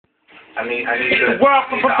need to. Well,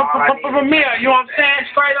 for me, you know what I'm saying?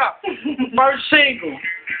 Straight up. First single.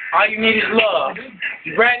 All you need is love.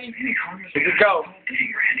 You ready? Here we go.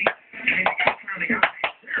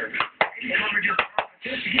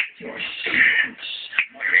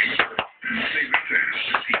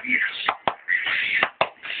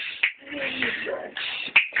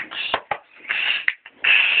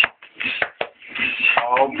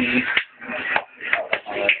 All beef.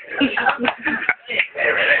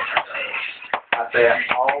 I said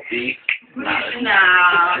all beef. No.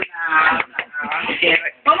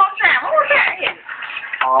 One more time.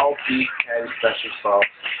 All beef has special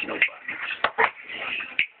sauce. No butter.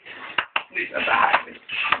 That's a hot thing.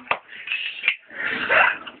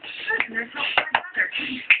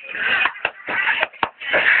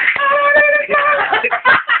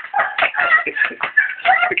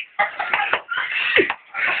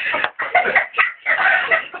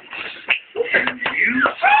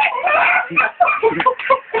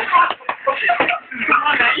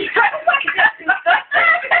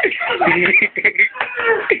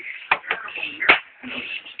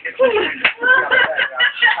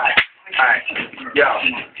 Alright, yo.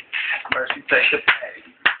 First you take the patty,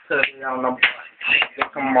 put it on the bun. Then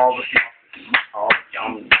come over here. All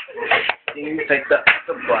yummy. Then you take the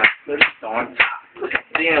other bun, put it on top.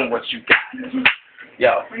 Then what you got?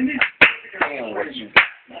 Yo. Then what you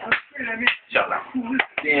got? Shut up.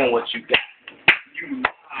 Then what you got?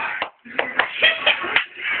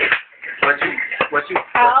 What you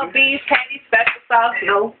All beef, patty, special sauce,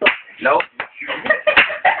 no. Nope.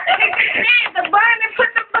 The bun and put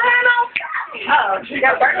the bun on top. Oh, you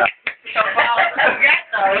got burger.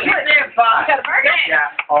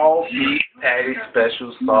 Got all beef patty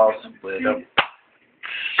special sauce with a. Yeah.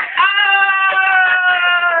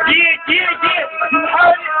 You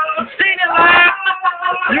heard it. You seen it live.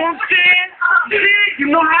 You know what I'm saying? You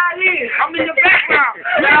know how it is. I'm in the background.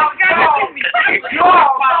 Y'all got me.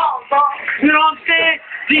 You know what I'm saying?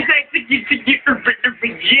 DJ Digg,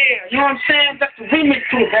 yeah. You know what I'm saying? That's the remix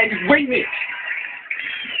to it, baby. Remix.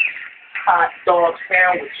 Hot dog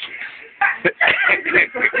sandwich.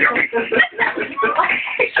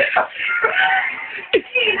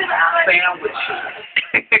 Sandwich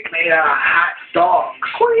made out of hot dog.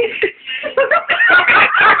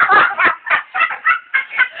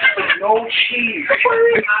 No cheese.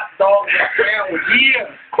 Hot dog sandwich. Yeah.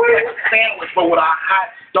 Sandwich, but with a hot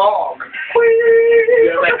dog.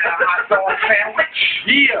 You ever had a hot dog sandwich?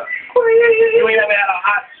 Yeah. You ain't ever had a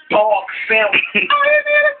hot dog sandwich.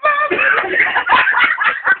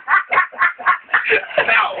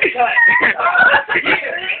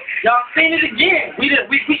 Y'all seen it again. We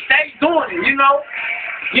stay doing it,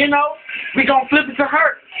 you know. We gonna flip it to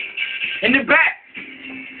her in the back.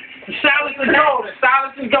 Silence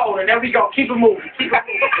and golden. There we go. Keep it moving.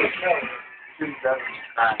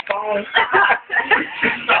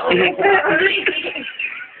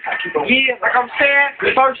 Yeah, like I'm saying,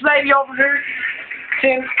 the first lady over here,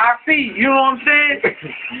 10 our feet. You know what I'm saying?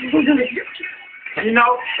 You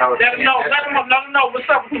know, let them know what's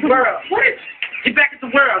up with the world. Get back at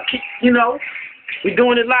the world, you know. We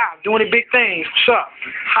doing it live, doing it big things. What's up?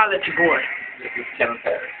 Holla at your boy. This is Patties,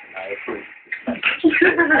 and I approve.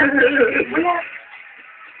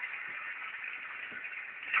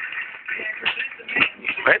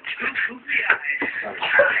 What?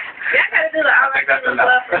 Yeah, I gotta do the I like the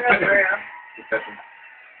love for real.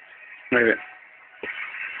 Maybe.